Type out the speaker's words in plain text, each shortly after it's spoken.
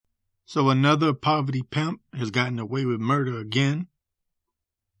So another poverty pimp has gotten away with murder again.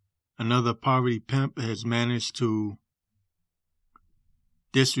 Another poverty pimp has managed to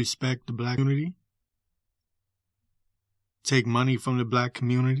disrespect the black community, take money from the black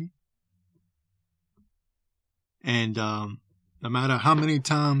community. And no matter how many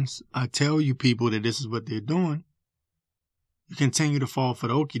times I tell you people that this is what they're doing, you continue to fall for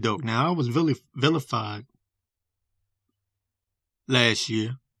the okie doke. Now, I was vilified last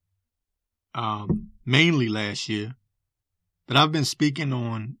year, mainly last year, but I've been speaking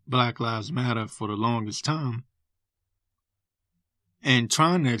on Black Lives Matter for the longest time and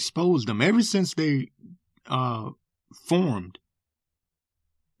trying to expose them ever since they formed,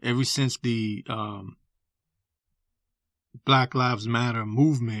 ever since the Black Lives Matter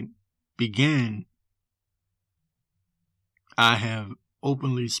movement began. I have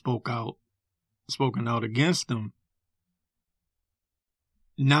openly spoken out against them.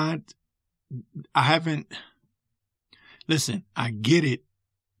 Listen, I get it.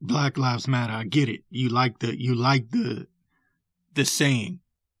 Black Lives Matter. I get it. You like the saying.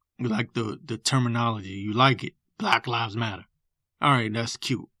 You like the terminology. You like it. Black Lives Matter. All right, that's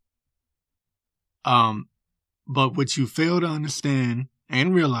cute. But what you fail to understand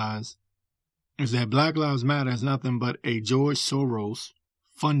and realize is that Black Lives Matter is nothing but a George Soros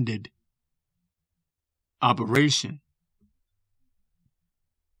funded operation.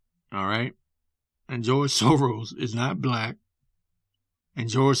 All right? And George Soros is not black. And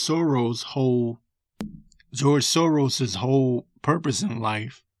George Soros' whole purpose in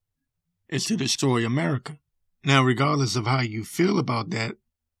life is to destroy America. Now, regardless of how you feel about that,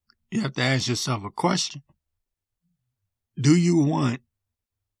 you have to ask yourself a question. Do you want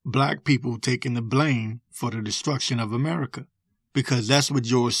black people taking the blame for the destruction of America? Because that's what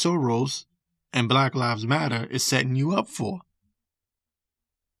George Soros and Black Lives Matter is setting you up for.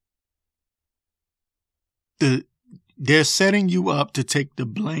 They're setting you up to take the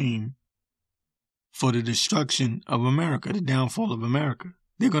blame for the destruction of America, the downfall of America.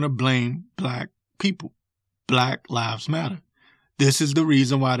 They're going to blame black people. Black Lives Matter. This is the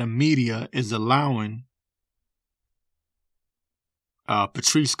reason why the media is allowing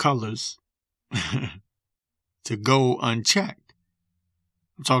Patrisse Cullors to go unchecked.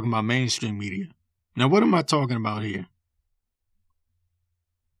 I'm talking about mainstream media. Now, what am I talking about here?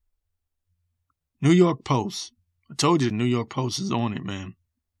 New York Post. I told you the New York Post is on it, man.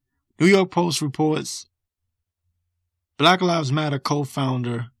 New York Post reports Black Lives Matter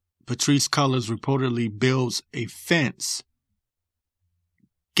co-founder Patrisse Cullors reportedly builds a fence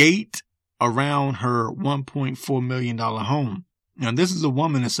gate around her $1.4 million home. Now, this is a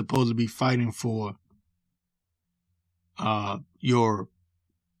woman that's supposed to be fighting for your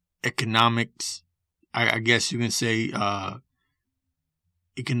economics. I guess you can say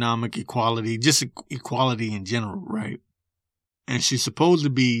economic equality, just equality in general, right? And she's supposed to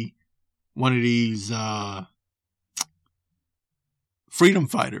be one of these freedom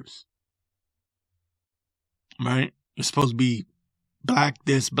fighters, right? You're supposed to be black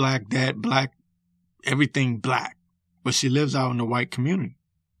this, black that, black, everything black. But she lives out in the white community.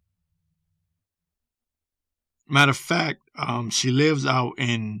 Matter of fact, she lives out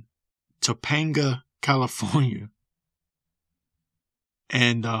in Topanga, California.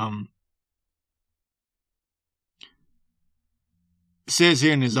 And it says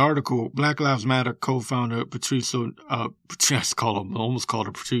here in this article, Black Lives Matter co-founder Patrisse, Patrisse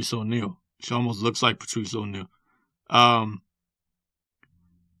O'Neal. She almost looks like Patrisse O'Neal.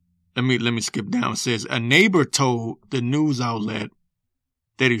 Let me skip down. It says a neighbor told the news outlet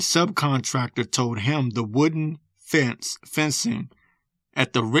that a subcontractor told him the wooden fencing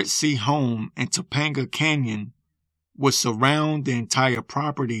at the Ritzy home in Topanga Canyon would surround the entire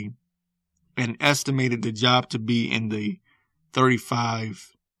property and estimated the job to be in the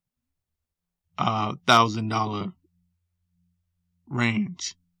 $35,000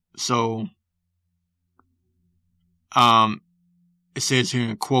 range. So, it says here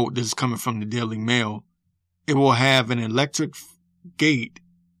in quote, this is coming from the Daily Mail, it will have an electric gate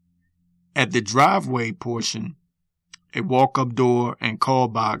at the driveway portion, a walk-up door and call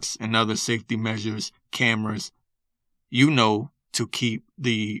box and other safety measures, cameras, to keep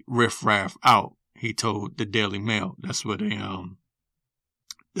the riffraff out, he told the Daily Mail. That's what an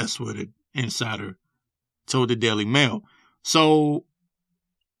insider told the Daily Mail. So,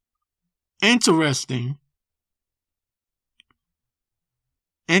 interesting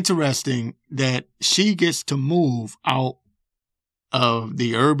that she gets to move out of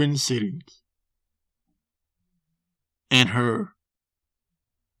the urban cities in her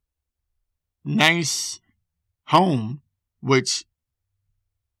nice home, which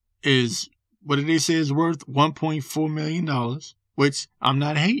is, what did they say is worth $1.4 million, which I'm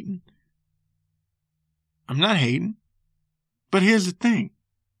not hating. I'm not hating. But here's the thing.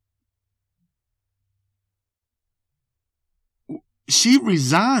 She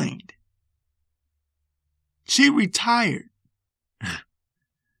resigned. She retired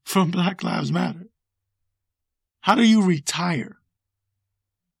from Black Lives Matter. How do you retire?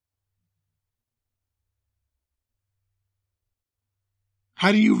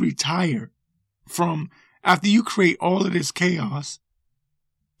 How do you retire from, after you create all of this chaos?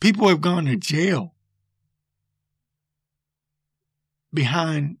 People have gone to jail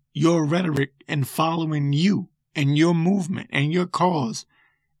behind your rhetoric and following you and your movement and your cause.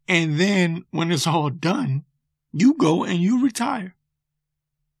 And then when it's all done, you go and you retire.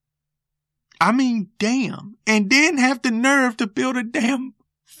 I mean, damn. And then have the nerve to build a damn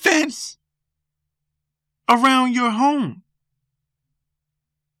fence around your home.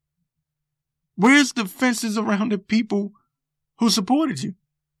 Where's the fences around the people who supported you?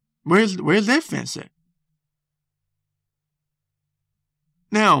 Where's that fence at?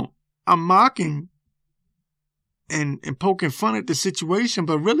 Now, I'm mocking and poking fun at the situation,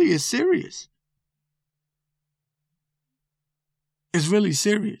 but really it's serious. It's really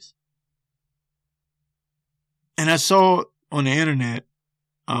serious. And I saw on the internet,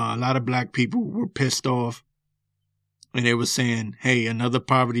 a lot of black people were pissed off. And they were saying, hey, another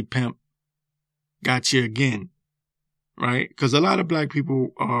poverty pimp got you again. Right? Because a lot of black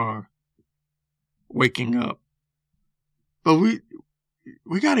people are waking up. But we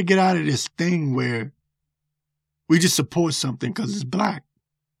got to get out of this thing where we just support something because it's black.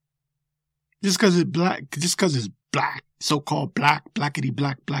 Just because it's black, so-called black, blackity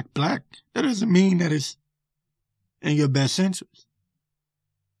black, black, that doesn't mean that it's in your best interest.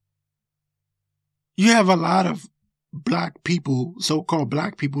 You have a lot of black people, so-called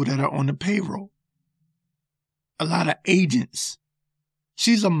black people, that are on the payroll. A lot of agents.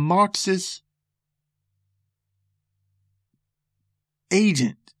 She's a Marxist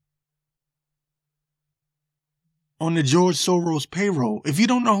agent on the George Soros payroll. If you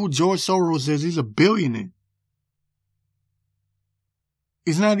don't know who George Soros is, he's a billionaire.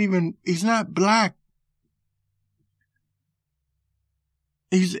 He's not black.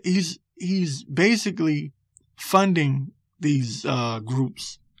 He's basically funding these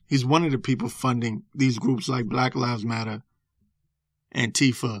groups. He's one of the people funding these groups like Black Lives Matter,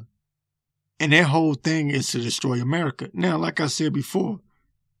 Antifa. And their whole thing is to destroy America. Now, like I said before,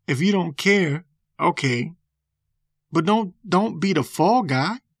 if you don't care, okay. But don't be the fall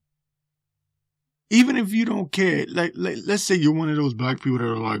guy. Even if you don't care, like let's say you're one of those black people that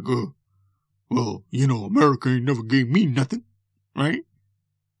are like, well, America ain't never gave me nothing, right?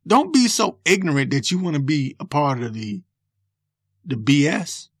 Don't be so ignorant that you want to be a part of the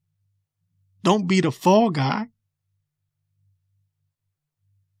BS. Don't be the fall guy.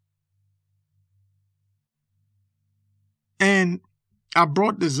 And I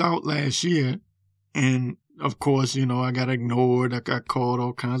brought this out last year, and of course, I got ignored. I got called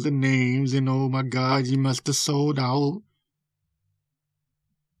all kinds of names, oh my God, you must have sold out.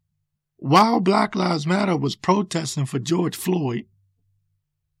 While Black Lives Matter was protesting for George Floyd,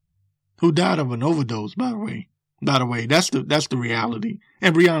 who died of an overdose, by the way. That's the reality.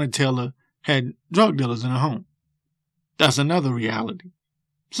 And Breonna Taylor had drug dealers in her home. That's another reality.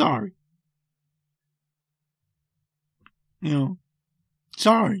 Sorry.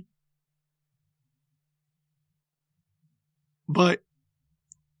 Sorry. But,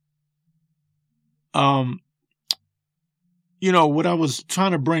 what I was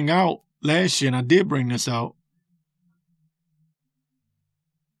trying to bring out last year, and I did bring this out,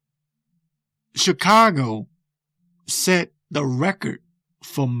 Chicago set the record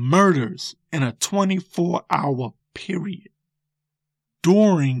for murders in a 24-hour period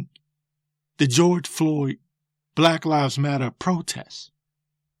during the George Floyd Black Lives Matter protests.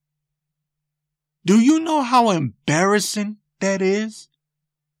 Do you know how embarrassing that is?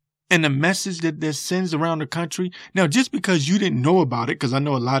 And the message that sends around the country? Now, just because you didn't know about it, because I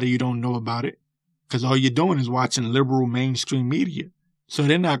know a lot of you don't know about it, because all you're doing is watching liberal mainstream media. So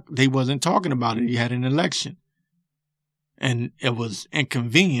they wasn't talking about it. You had an election. And it was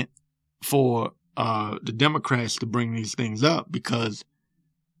inconvenient for the Democrats to bring these things up because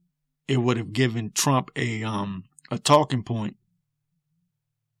it would have given Trump a talking point.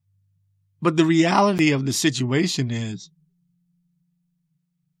 But the reality of the situation is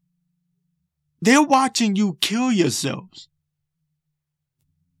they're watching you kill yourselves.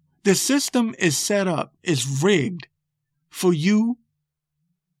 The system is set up, is rigged for you.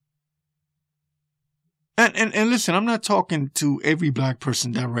 And listen, I'm not talking to every black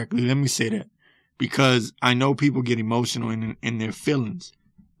person directly. Let me say that, because I know people get emotional in their feelings.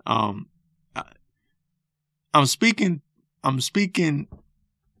 I'm speaking. I'm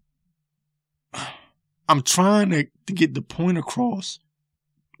trying to get the point across.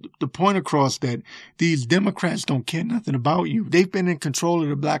 The point across that these Democrats don't care nothing about you. They've been in control of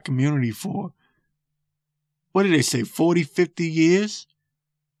the black community for, what did they say, 40, 50 years?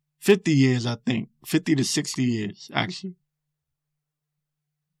 50 years, I think. 50 to 60 years, actually.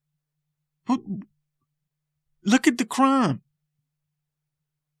 But look at the crime.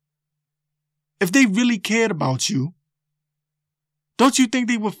 If they really cared about you, don't you think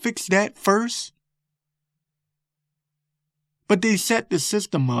they would fix that first? But they set the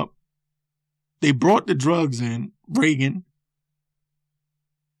system up. They brought the drugs in, Reagan.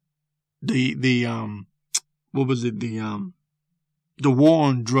 What was it? The war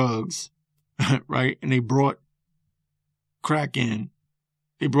on drugs, right? And they brought crack in.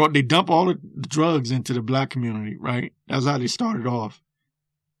 They dumped all the drugs into the black community, right? That's how they started off.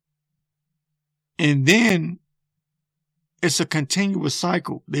 And then it's a continuous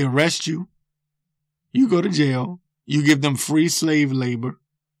cycle. They arrest you. You go to jail. You give them free slave labor.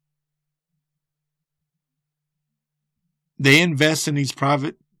 They invest in these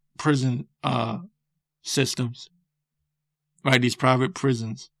private prison systems, right? These private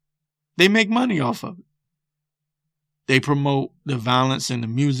prisons. They make money off of it. They promote the violence in the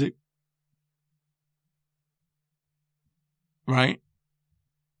music, right?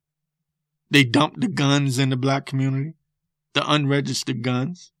 They dump the guns in the black community, the unregistered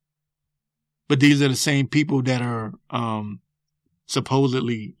guns. But these are the same people that are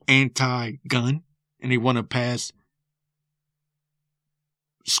supposedly anti-gun, and they want to pass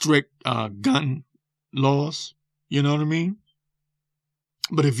strict gun laws. You know what I mean?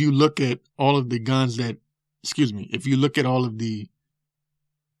 But if you look at all of the guns that, if you look at all of the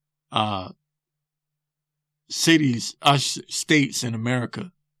states in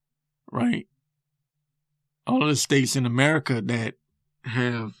America, right? All of the states in America that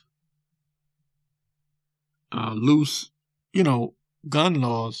have loose, gun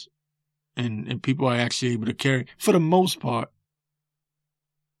laws, and people are actually able to carry, for the most part,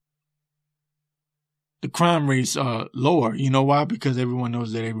 the crime rates are lower. You know why? Because everyone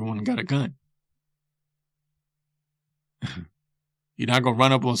knows that everyone got a gun. You're not going to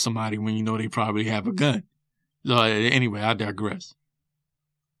run up on somebody when you know they probably have a gun. So anyway, I digress.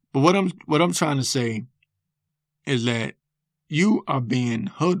 But what I'm trying to say is that you are being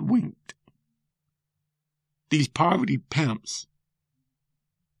hoodwinked. These poverty pimps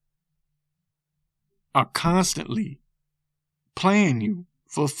are constantly playing you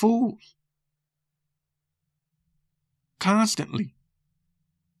for fools. Constantly.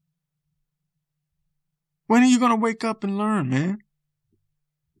 When are you going to wake up and learn, man?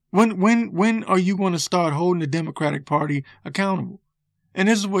 When are you going to start holding the Democratic Party accountable? And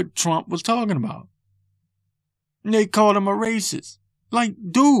this is what Trump was talking about. And they called him a racist. Like,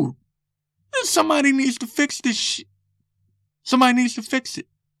 dude, somebody needs to fix this shit. Somebody needs to fix it.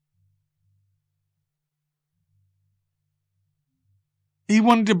 He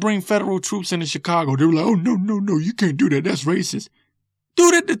wanted to bring federal troops into Chicago. They were like, oh, no, you can't do that. That's racist.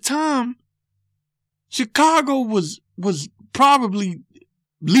 Dude, at the time, Chicago was probably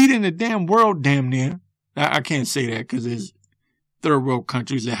leading the damn world damn near. I can't say that because there's third world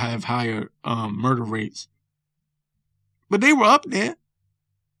countries that have higher murder rates. But they were up there.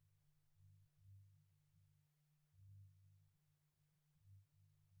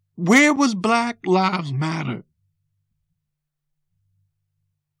 Where was Black Lives Matter?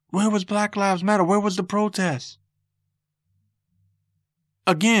 Where was Black Lives Matter? Where was the protest?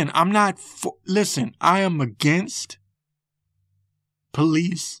 Again, listen, I am against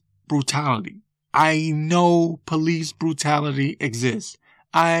police brutality. I know police brutality exists.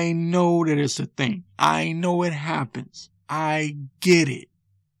 I know that it's a thing. I know it happens. I get it.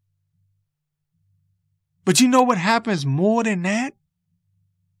 But you know what happens more than that?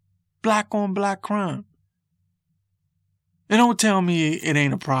 Black on black crime. And don't tell me it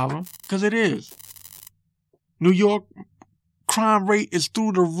ain't a problem, because it is. New York crime rate is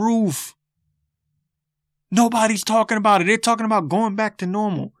through the roof. Nobody's talking about it. They're talking about going back to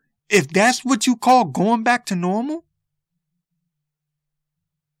normal. If that's what you call going back to normal,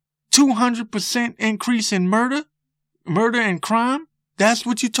 200% increase in murder and crime, that's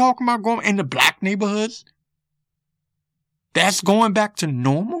what you're talking about going in the black neighborhoods? That's going back to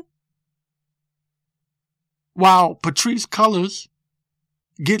normal? While Patrisse Cullors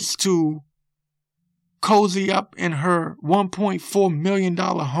gets to cozy up in her $1.4 million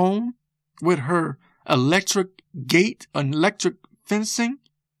home with her electric gate, an electric fencing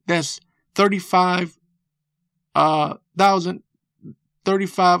that's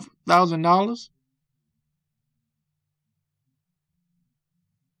 $35,000.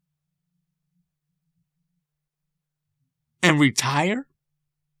 And retire?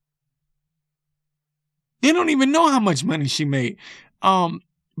 They don't even know how much money she made.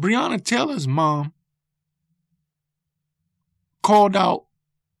 Breonna Taylor's mom called out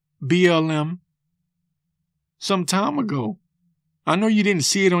BLM some time ago. I know you didn't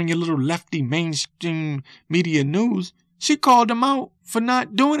see it on your little lefty mainstream media news. She called them out for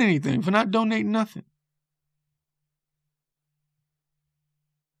not doing anything, for not donating nothing.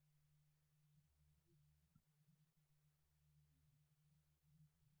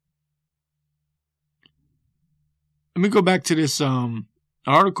 Let me go back to this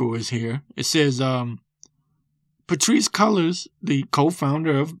article is here. It says Patrisse Cullors, the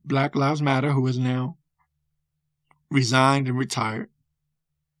co-founder of Black Lives Matter, who is now resigned and retired,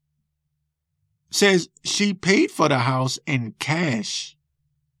 says she paid for the house in cash.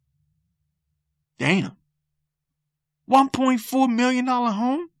 Damn. $1.4 million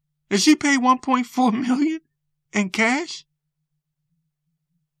home? Did she pay $1.4 million in cash?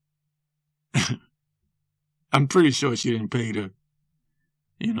 I'm pretty sure she didn't pay the,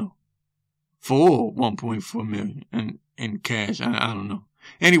 full $1.4 million in cash. I don't know.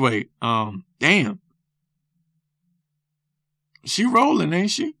 Anyway, damn. She rolling,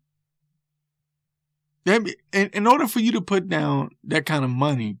 ain't she? In order for you to put down that kind of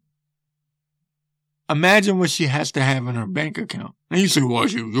money, imagine what she has to have in her bank account. And you say, well,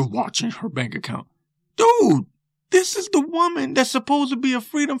 you're watching her bank account. Dude, this is the woman that's supposed to be a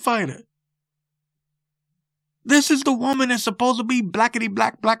freedom fighter. This is the woman that's supposed to be blackety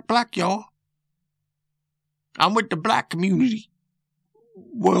black, black, y'all. I'm with the black community.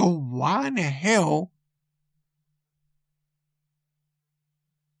 Well, why in the hell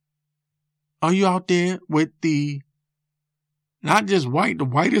are you out there with the, not just white, the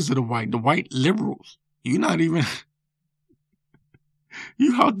whitest of the white liberals? You're not even,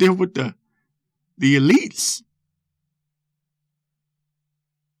 you out there with the elites.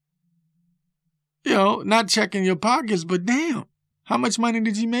 Not checking your pockets, but damn, how much money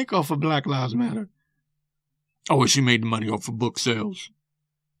did you make off of Black Lives Matter? Oh, well, she made the money off of book sales,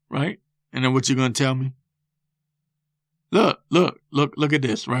 right? And then what you gonna tell me? Look at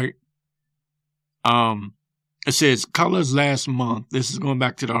this, right? It says Cullors last month, this is going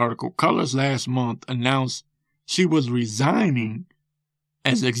back to the article, Cullors last month announced she was resigning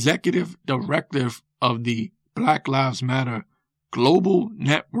as executive director of the Black Lives Matter Global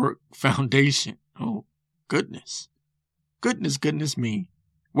Network Foundation. Oh, goodness. Goodness me.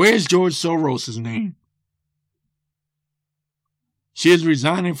 Where's George Soros' name? She is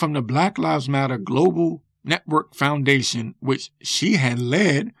resigning from the Black Lives Matter Global Network Foundation, which she had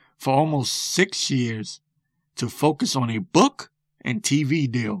led for almost 6 years, to focus on a book and TV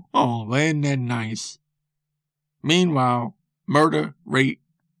deal. Oh, isn't that nice? Meanwhile, murder rate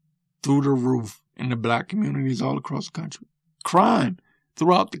through the roof in the black communities all across the country. Crime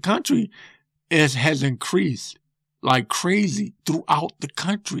throughout the country has increased like crazy throughout the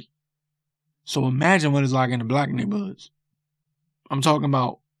country. So imagine what it's like in the black neighborhoods. I'm talking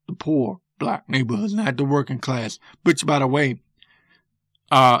about the poor black neighborhoods, not the working class. Which, by the way,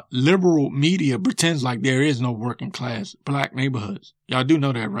 liberal media pretends like there is no working class black neighborhoods. Y'all do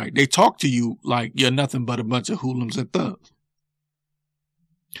know that, right? They talk to you like you're nothing but a bunch of hoodlums and thugs.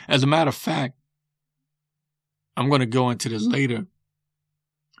 As a matter of fact, I'm going to go into this later.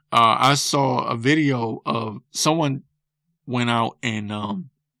 I saw a video of someone went out and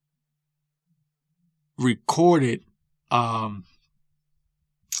recorded.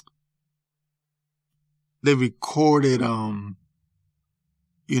 They recorded random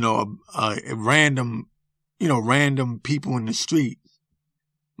people in the street,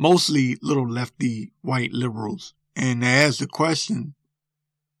 mostly little lefty white liberals, and they asked the question.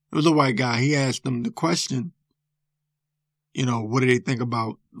 It was a white guy. He asked them the question, what do they think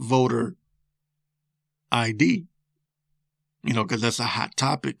about voter ID? Because that's a hot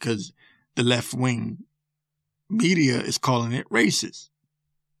topic, because the left-wing media is calling it racist.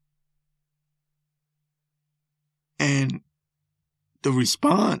 And the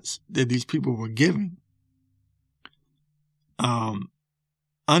response that these people were giving,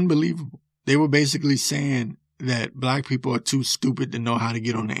 unbelievable. They were basically saying that black people are too stupid to know how to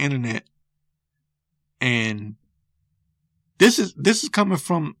get on the internet. And this is coming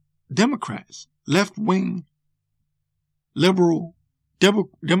from Democrats, left-wing, liberal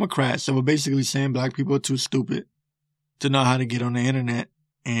Democrats that were basically saying black people are too stupid to know how to get on the internet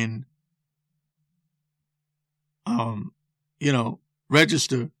and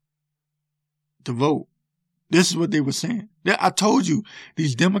register to vote. This is what they were saying. I told you,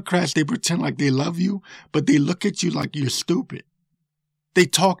 these Democrats, they pretend like they love you, but they look at you like you're stupid. They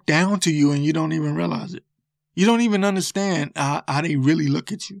talk down to you and you don't even realize it. You don't even understand how they really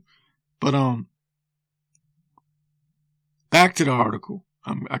look at you. But back to the article.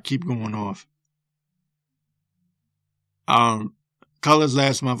 I keep going off. Cullors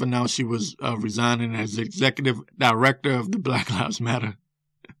last month announced she was resigning as executive director of the Black Lives Matter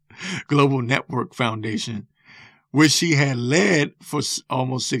Global Network Foundation, which she had led for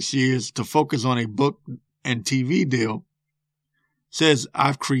almost 6 years to focus on a book and TV deal. Says,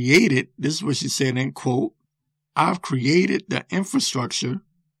 I've created, this is what she said in quote, I've created the infrastructure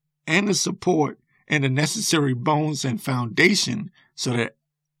and the support and the necessary bones and foundation so that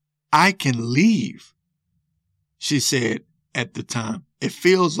I can leave, she said at the time. It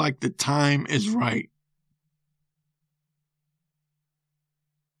feels like the time is right.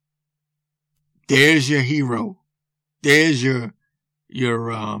 There's your hero. There's your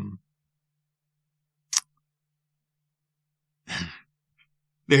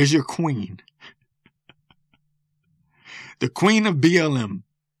there's your queen. The queen of BLM.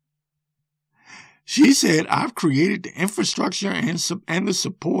 She said, I've created the infrastructure and the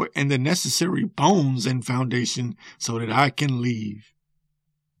support and the necessary bones and foundation so that I can leave.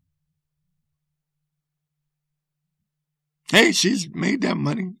 Hey, she's made that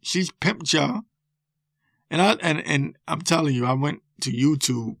money. She's pimped y'all. And I'm telling you, I went to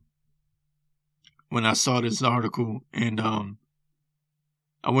YouTube when I saw this article, and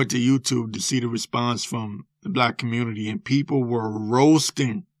I went to YouTube to see the response from the black community, and people were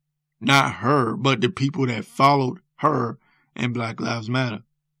roasting, not her, but the people that followed her and Black Lives Matter.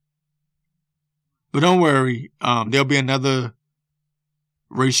 But don't worry, there'll be another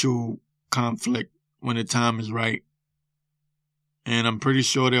racial conflict when the time is right. And I'm pretty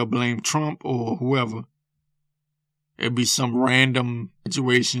sure they'll blame Trump or whoever. It'll be some random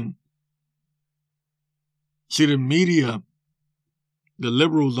situation. See, the media, the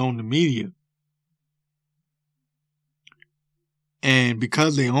liberals own the media. And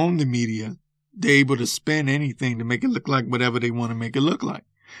because they own the media, they're able to spin anything to make it look like whatever they want to make it look like.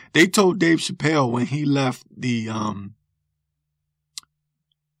 They told Dave Chappelle when he left the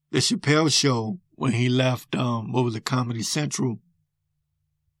Chappelle show, when he left, Comedy Central.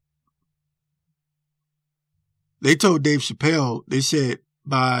 They told Dave Chappelle, they said,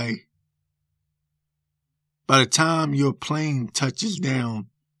 by the time your plane touches down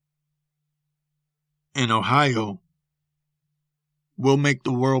in Ohio, we'll make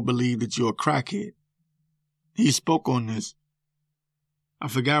the world believe that you're a crackhead. He spoke on this. I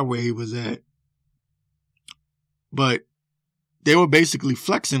forgot where he was at. But they were basically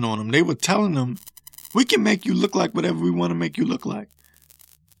flexing on him. They were telling him, we can make you look like whatever we want to make you look like.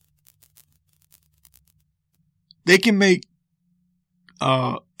 They can make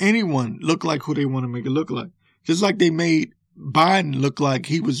anyone look like who they want to make it look like. Just like they made Biden look like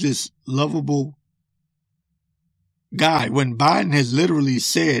he was this lovable guy, when Biden has literally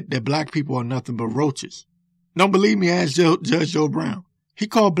said that black people are nothing but roaches. Don't believe me? Ask Judge Joe Brown. He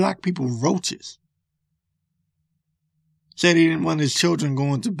called black people roaches. Said he didn't want his children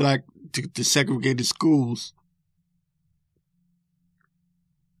going to segregated schools.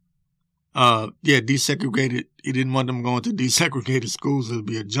 Desegregated. He didn't want them going to desegregated schools. It would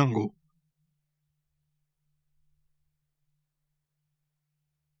be a jungle.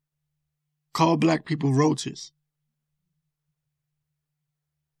 Call black people roaches.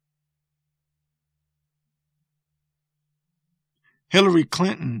 Hillary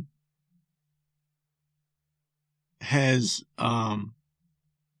Clinton has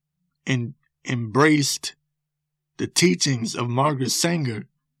embraced the teachings of Margaret Sanger,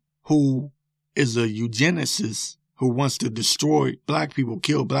 who is a eugenicist who wants to destroy black people,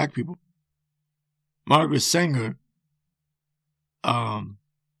 kill black people. Margaret Sanger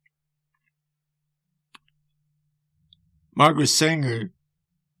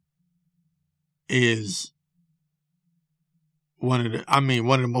is one of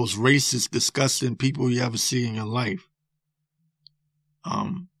the most racist, disgusting people you ever see in your life.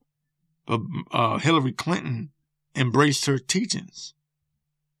 But Hillary Clinton embraced her teachings.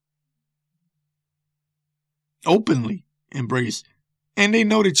 Openly embraced. And they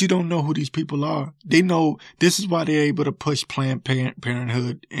know that you don't know who these people are. They know this is why they're able to push Planned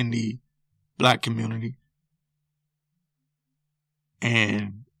Parenthood in the black community.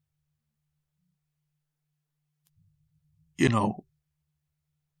 And, you know,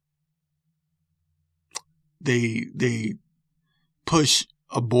 they push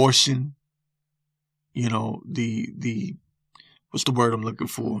abortion the what's the word I'm looking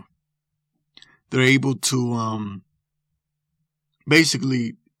for? They're able to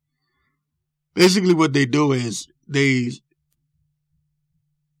basically what they do is they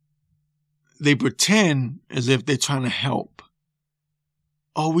pretend as if they're trying to help.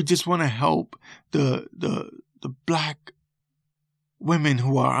 Oh, we just want to help the black women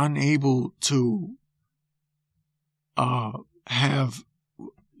who are unable to have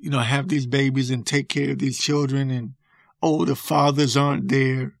these babies and take care of these children, and the fathers aren't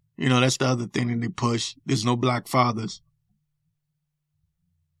there. That's the other thing that they push. There's no black fathers.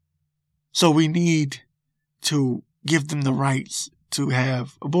 So we need to give them the rights to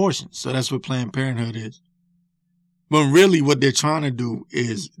have abortions. So that's what Planned Parenthood is. When really what they're trying to do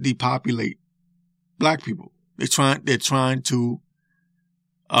is depopulate black people. They're trying to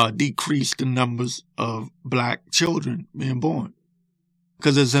decrease the numbers of black children being born,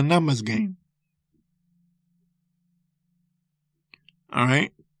 because it's a numbers game. All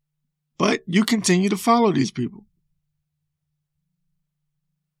right, but you continue to follow these people.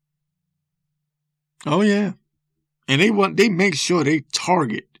 Oh yeah, and they make sure they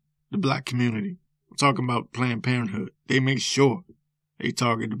target the black community. I'm talking about Planned Parenthood. They make sure they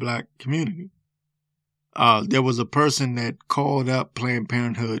target the black community. There was a person that called up Planned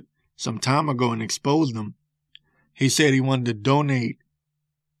Parenthood some time ago and exposed them. He said he wanted to donate,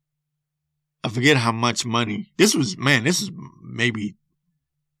 I forget how much money. This is maybe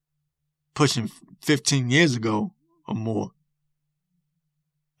pushing 15 years ago or more.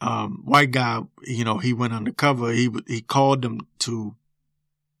 White guy, he went undercover. He called them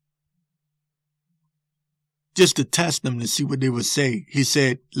just to test them to see what they would say. He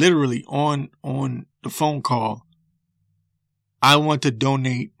said, literally on the phone call, I want to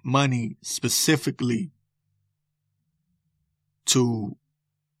donate money specifically to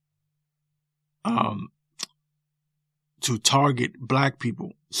target black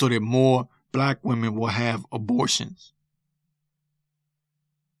people so that more black women will have abortions.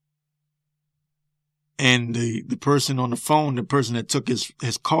 And the person on the phone, the person that took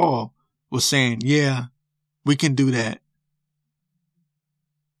his call, was saying, yeah, we can do that.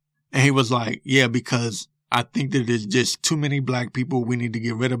 And he was like, yeah, because I think that there's just too many black people. We need to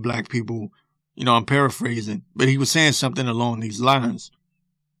get rid of black people. I'm paraphrasing, but he was saying something along these lines.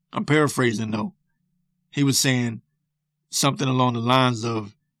 I'm paraphrasing though. He was saying something along the lines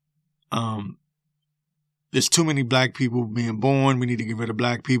of, there's too many black people being born. We need to get rid of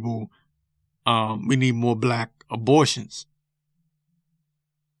black people. We need more black abortions.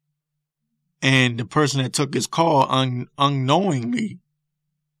 And the person that took his call unknowingly,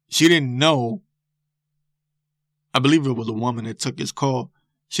 she didn't know. I believe it was a woman that took his call.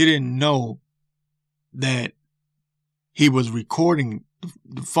 She didn't know that he was recording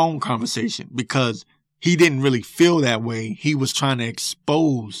the phone conversation, because he didn't really feel that way. He was trying to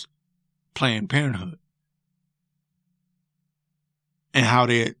expose Planned Parenthood and how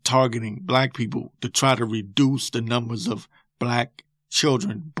they're targeting black people to try to reduce the numbers of black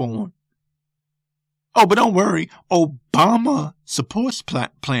children born. Oh, but don't worry. Obama supports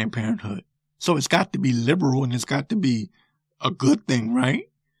Planned Parenthood. So it's got to be liberal and it's got to be a good thing, right?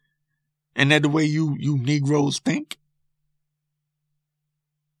 And that the way you Negroes think?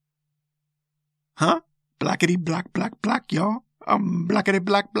 Huh? Blackity black, black, black, y'all. Blackity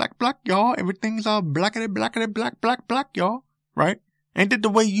black, black, black, y'all. Everything's all blackity, blackity, black, black, black, y'all. Right? Ain't that the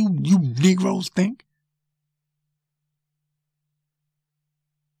way you Negroes think?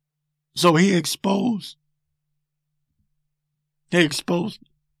 So he exposed. And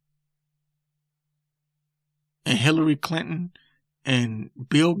Hillary Clinton and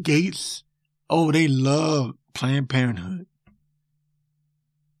Bill Gates, they love Planned Parenthood.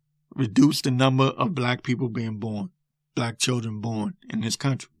 Reduce the number of black people being born, black children born in this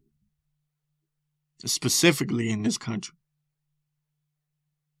country. Specifically in this country.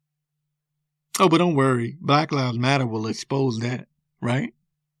 Oh, but don't worry. Black Lives Matter will expose that, right?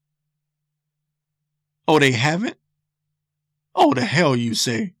 Oh, they haven't? Oh, the hell you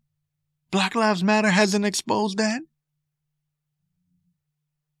say? Black Lives Matter hasn't exposed that?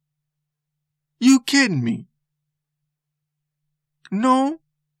 You kidding me? No,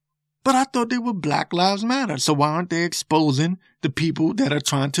 but I thought they were Black Lives Matter. So why aren't they exposing the people that are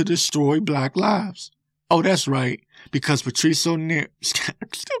trying to destroy black lives? Oh, that's right. Because Patrisse O'Neal,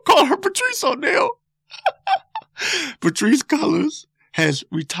 still call her Patrisse O'Neal. Patrisse Cullors has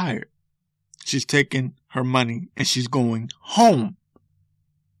retired. She's taking her money and she's going home.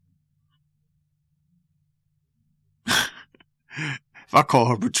 If I call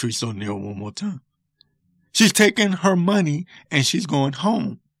her Patrisse O'Neal one more time. She's taking her money and she's going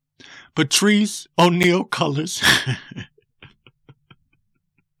home. Patrisse O'Neal Cullors.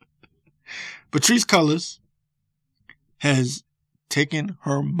 Patrisse Cullors has taken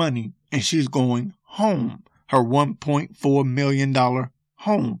her money and she's going home. Her $1.4 million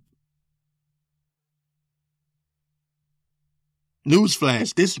home.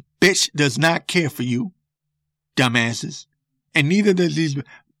 Newsflash, this bitch does not care for you, dumbasses. And neither does these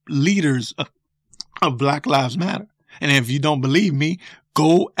leaders of Black Lives Matter. And if you don't believe me,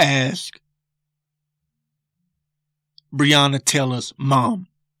 go ask Breonna Taylor's mom.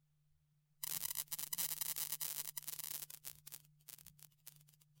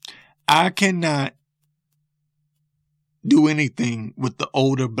 I cannot do anything with the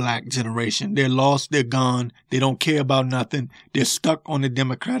older black generation. They're lost, they're gone, they don't care about nothing. They're stuck on the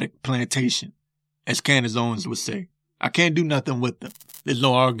Democratic plantation, as Candace Owens would say. I can't do nothing with them. There's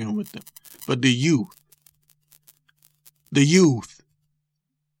no arguing with them. But the youth,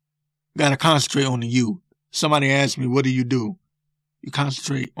 gotta concentrate on the youth. Somebody asked me, what do? You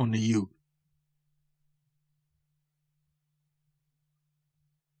concentrate on the youth.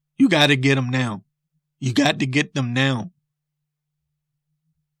 You gotta get them now. You got to get them now.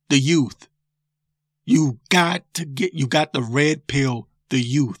 The youth. You got the red pill, the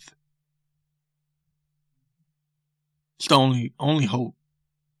youth. It's the only hope.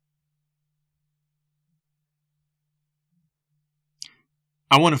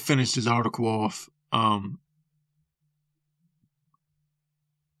 I want to finish this article off.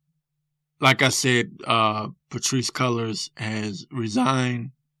 Like I said, Patrisse Cullors has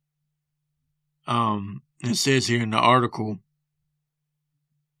resigned. It says here in the article,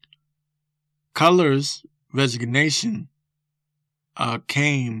 Cullors' resignation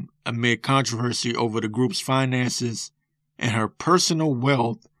came amid controversy over the group's finances and her personal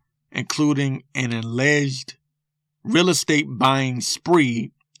wealth, including an alleged real estate buying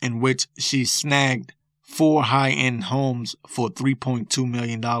spree in which she snagged 4 high-end homes for $3.2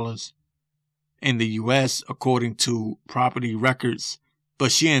 million in the U.S., according to property records.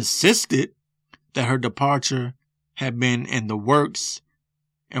 But she insisted that her departure had been in the works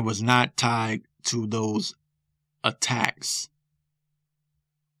and was not tied to those attacks.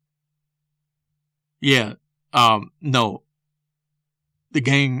 Yeah, no. The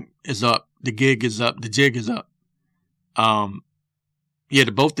game is up. The gig is up. The jig is up.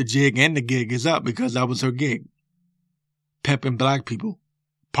 Both the jig and the gig is up because that was her gig. Pimping black people.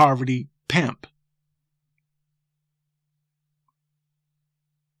 Poverty pimp.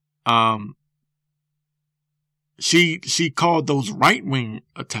 She called those right-wing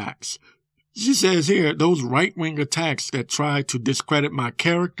attacks. She says here, those right-wing attacks that try to discredit my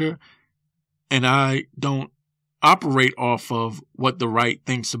character, and I don't operate off of what the right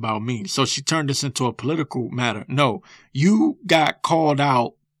thinks about me. So she turned this into a political matter. No, you got called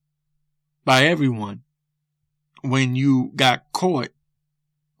out by everyone when you got caught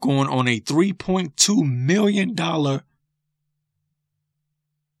going on a $3.2 million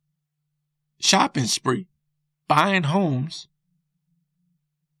shopping spree, buying homes.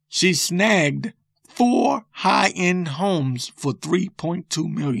 She snagged 4 high-end homes for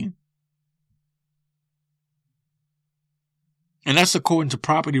 $3.2 million. And that's according to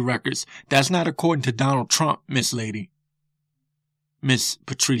property records. That's not according to Donald Trump, Miss Lady. Miss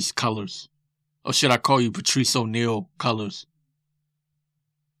Patrisse Cullors. Or should I call you Patrisse O'Neal Cullors?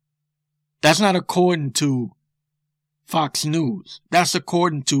 That's not according to Fox News. That's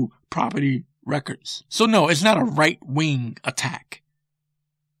according to property records. So no, it's not a right-wing attack.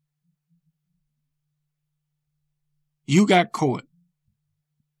 You got caught.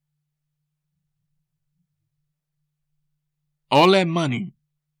 All that money.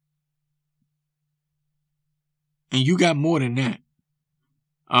 And you got more than that.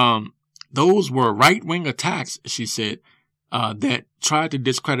 Those were right-wing attacks, she said, that tried to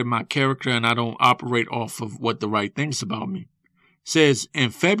discredit my character, and I don't operate off of what the right thinks about me. Says in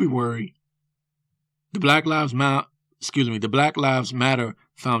February, the Black Lives Matter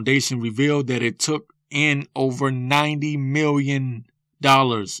Foundation revealed that it took in over $90 million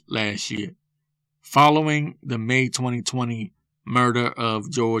last year, following the May 2020 murder of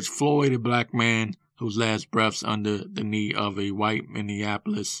George Floyd, a black man whose last breaths under the knee of a white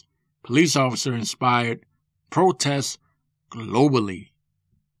Minneapolis police officer inspired protests globally.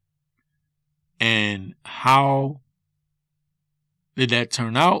 And how did that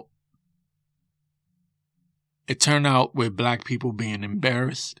turn out? It turned out with black people being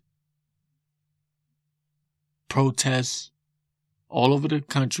embarrassed. Protests all over the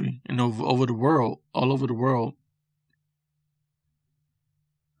country and over the world, all over the world.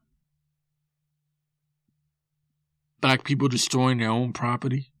 Black people destroying their own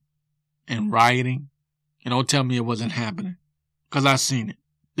property, and rioting. And don't tell me it wasn't happening, because I seen it.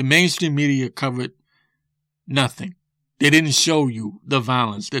 The mainstream media covered nothing. They didn't show you the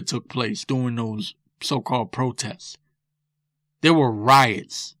violence that took place during those so-called protests. There were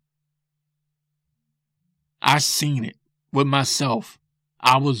riots. I seen it with myself.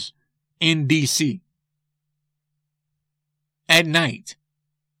 I was in D.C. at night,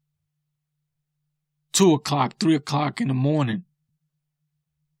 2 o'clock, 3 o'clock in the morning.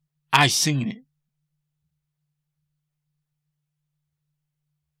 I seen it.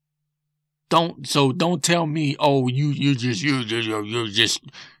 Don't tell me, oh, you're just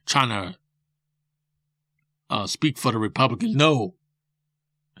trying to speak for the Republicans. No,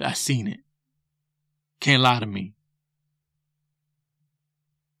 I seen it. Can't lie to me.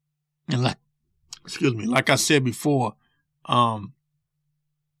 And like I said before,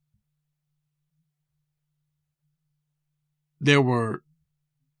 there were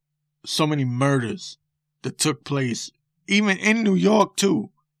so many murders that took place, even in New York too,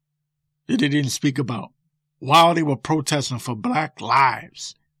 that they didn't speak about while they were protesting for Black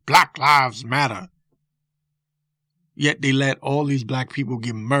lives. Black Lives Matter. Yet they let all these black people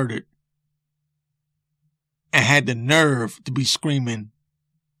get murdered and had the nerve to be screaming,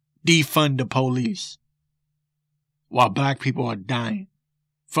 defund the police, while black people are dying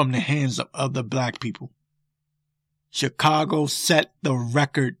from the hands of other black people. Chicago set the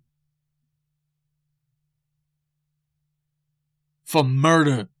record for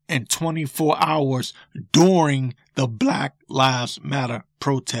murder in 24 hours during the Black Lives Matter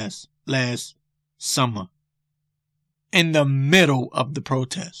protests last summer. In the middle of the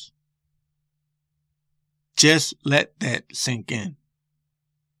protest. Just let that sink in.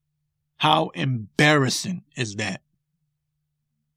 How embarrassing is that?